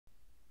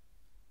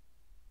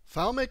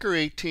FileMaker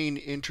 18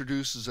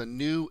 introduces a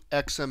new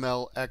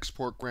XML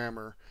export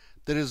grammar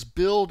that is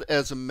billed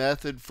as a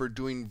method for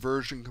doing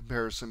version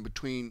comparison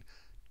between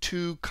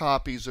two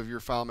copies of your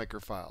FileMaker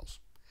files.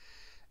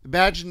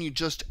 Imagine you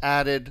just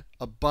added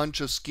a bunch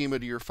of schema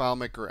to your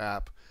FileMaker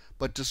app,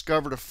 but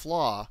discovered a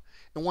flaw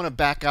and want to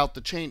back out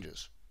the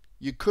changes.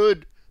 You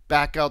could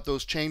back out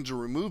those changes or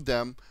remove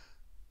them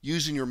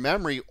using your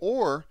memory,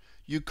 or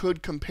you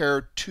could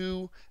compare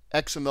two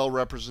XML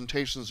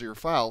representations of your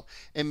file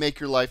and make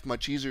your life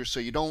much easier so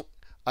you don't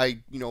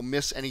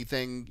miss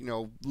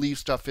anything, leave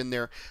stuff in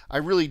there. I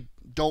really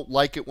don't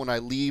like it when I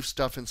leave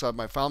stuff inside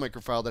my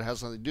FileMaker file that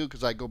has nothing to do,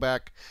 because I go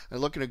back and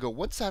look at it and go,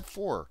 what's that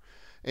for?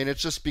 And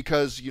it's just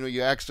because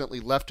you accidentally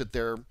left it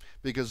there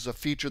because it's a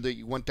feature that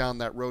you went down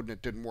that road and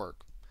it didn't work.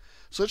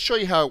 So let's show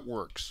you how it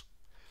works.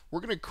 We're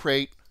going to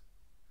create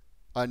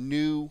a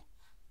new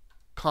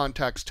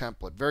context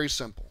template. Very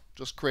simple.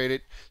 Just create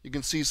it. You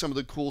can see some of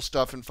the cool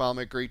stuff in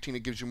FileMaker 18.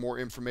 It gives you more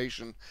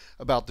information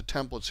about the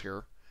templates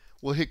here.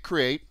 We'll hit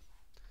create,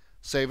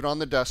 save it on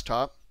the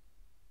desktop,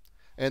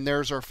 and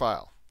there's our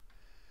file.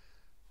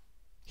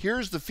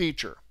 Here's the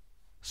feature.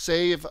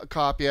 Save a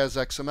copy as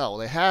XML.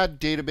 They had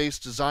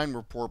database design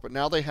report, but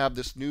now they have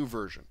this new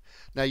version.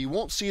 Now you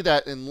won't see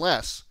that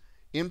unless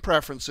in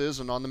preferences,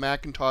 and on the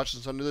Macintosh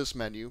it's under this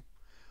menu.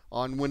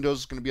 On Windows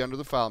it's going to be under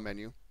the file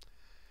menu.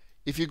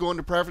 If you go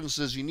into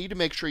preferences, you need to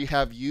make sure you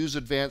have use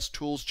advanced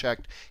tools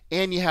checked,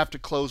 and you have to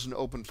close and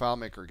open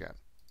FileMaker again.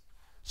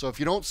 So if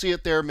you don't see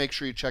it there, make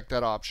sure you check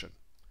that option.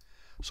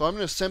 So I'm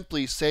going to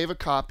simply save a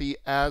copy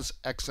as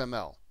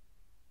XML.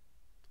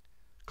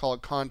 Call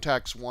it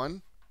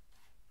contacts1.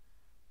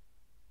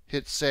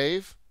 Hit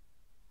save.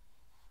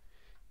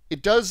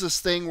 It does this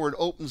thing where it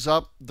opens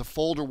up the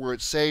folder where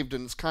it's saved,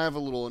 and it's kind of a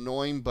little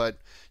annoying, but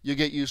you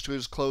get used to it.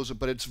 Just close it.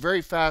 But it's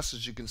very fast,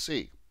 as you can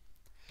see.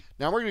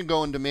 Now we're going to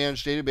go into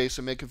Manage Database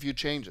and make a few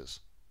changes.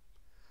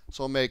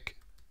 So I'll make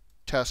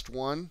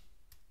test1,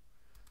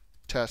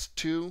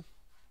 test2.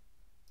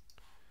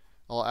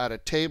 I'll add a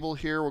table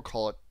here. We'll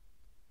call it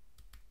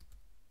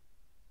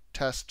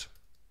test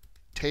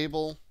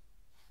table.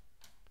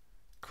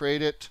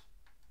 Create it.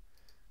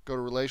 Go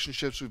to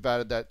relationships. We've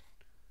added that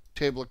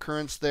table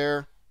occurrence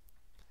there.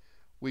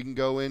 We can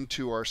go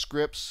into our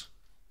scripts,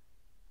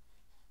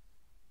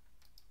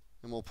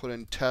 and we'll put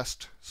in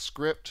test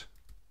script.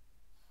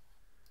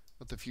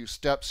 With a few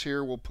steps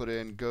here, we'll put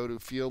in go to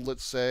field,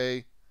 let's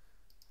say,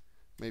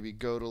 maybe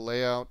go to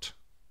layout.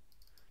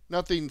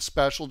 Nothing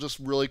special, just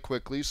really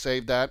quickly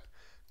save that,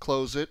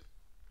 close it.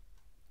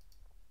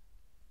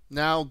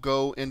 Now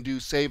go and do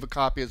save a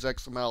copy as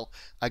XML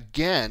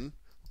again.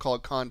 We'll call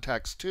it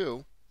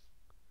contacts2.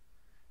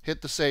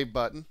 Hit the save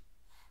button.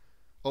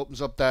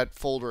 Opens up that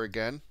folder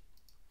again.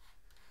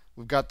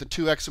 We've got the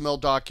two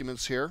XML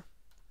documents here.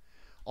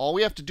 All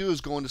we have to do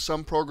is go into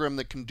some program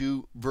that can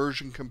do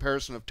version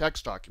comparison of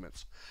text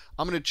documents.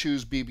 I'm going to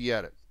choose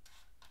BBEdit.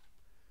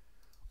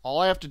 All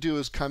I have to do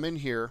is come in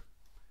here,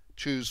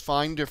 choose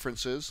Find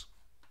Differences,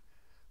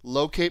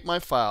 locate my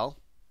file.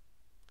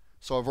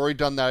 So I've already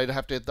done that. I'd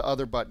have to hit the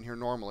other button here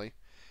normally.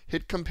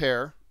 Hit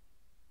Compare.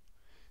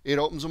 It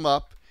opens them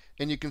up,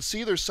 and you can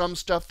see there's some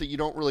stuff that you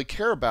don't really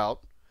care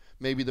about,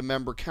 maybe the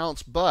member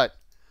counts, but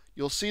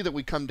you'll see that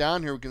we come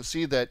down here, we can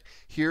see that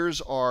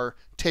here's our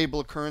table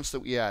occurrence that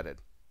we added.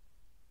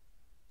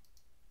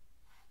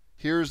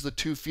 Here's the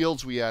two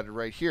fields we added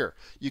right here.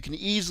 You can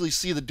easily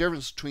see the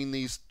difference between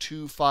these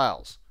two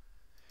files.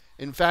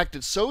 In fact,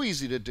 it's so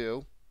easy to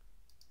do,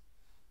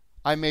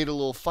 I made a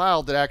little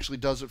file that actually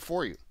does it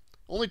for you.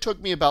 Only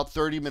took me about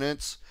 30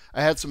 minutes.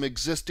 I had some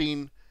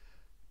existing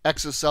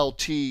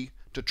XSLT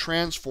to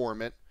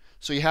transform it.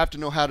 So you have to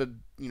know how to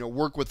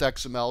work with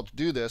XML to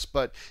do this.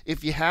 But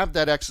if you have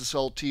that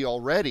XSLT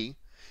already,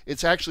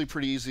 it's actually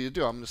pretty easy to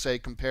do. I'm going to say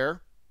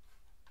compare.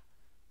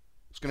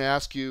 It's going to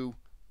ask you,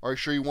 are you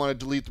sure you want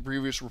to delete the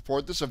previous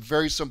report? This is a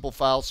very simple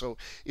file, so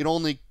it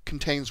only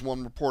contains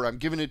one report. I'm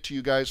giving it to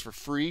you guys for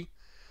free,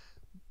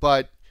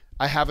 but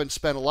I haven't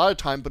spent a lot of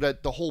time.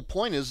 But the whole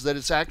point is that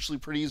it's actually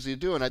pretty easy to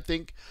do, and I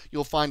think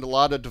you'll find a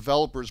lot of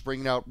developers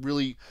bringing out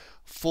really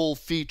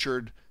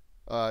full-featured,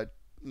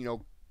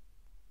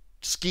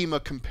 schema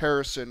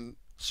comparison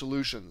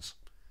solutions.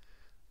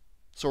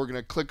 So we're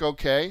going to click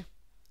OK.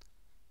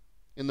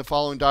 In the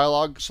following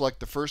dialog,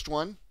 select the first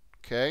one.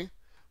 Okay.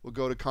 We'll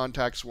go to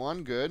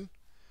contacts1. Good.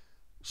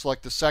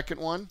 Select the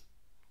second one.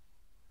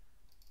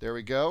 There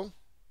we go.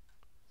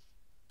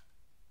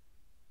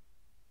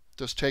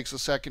 Just takes a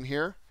second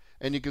here.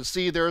 And you can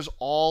see there's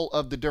all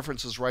of the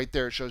differences right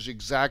there. It shows you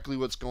exactly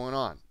what's going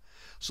on.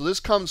 So this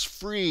comes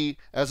free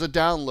as a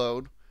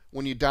download.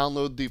 When you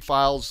download the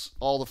files,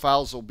 all the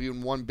files will be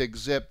in one big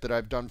zip that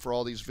I've done for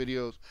all these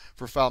videos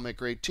for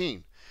FileMaker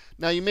 18.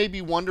 Now you may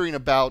be wondering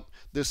about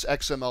this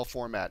XML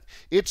format.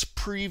 It's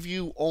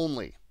preview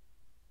only.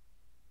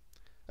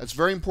 That's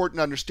very important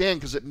to understand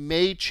because it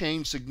may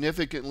change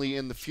significantly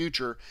in the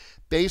future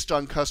based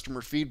on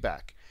customer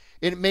feedback.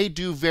 It may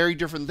do very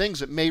different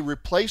things. It may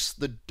replace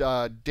the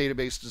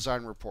database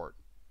design report,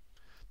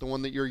 the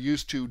one that you're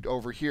used to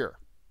over here.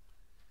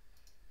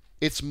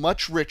 It's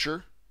much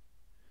richer.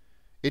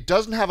 It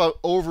doesn't have an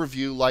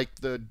overview like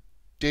the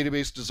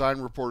Database Design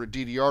Report or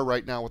DDR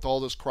right now with all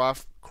this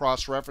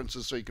cross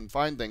references so you can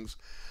find things,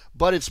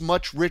 but it's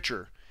much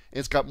richer.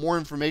 It's got more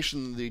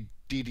information than the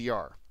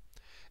DDR.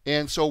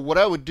 And so what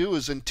I would do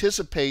is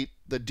anticipate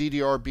the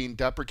DDR being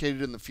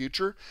deprecated in the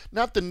future,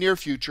 not the near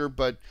future,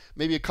 but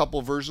maybe a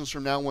couple versions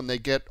from now when they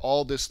get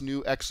all this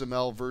new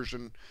XML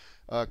version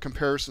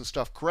comparison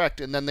stuff correct,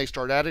 and then they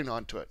start adding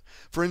on to it.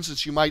 For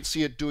instance, you might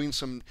see it doing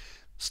some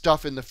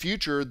stuff in the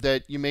future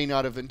that you may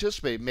not have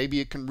anticipated. Maybe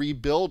it can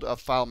rebuild a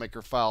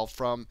FileMaker file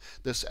from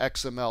this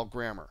XML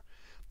grammar.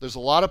 There's a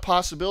lot of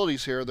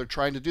possibilities here. They're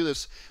trying to do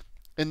this.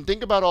 And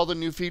think about all the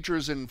new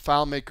features in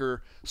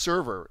FileMaker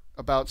Server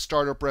about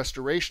startup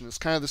restoration. It's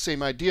kind of the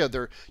same idea.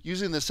 They're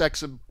using this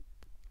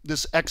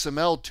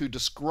XML to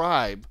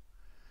describe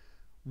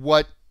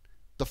what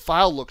the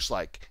file looks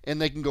like.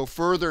 And they can go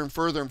further and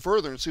further and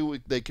further and see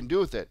what they can do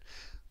with it.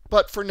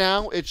 But for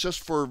now, it's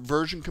just for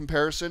version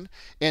comparison.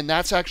 And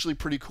that's actually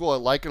pretty cool. I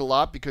like it a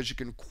lot because you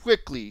can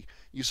quickly,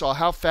 you saw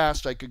how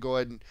fast I could go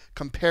ahead and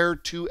compare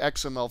two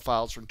XML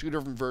files from two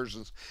different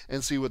versions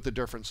and see what the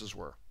differences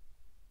were.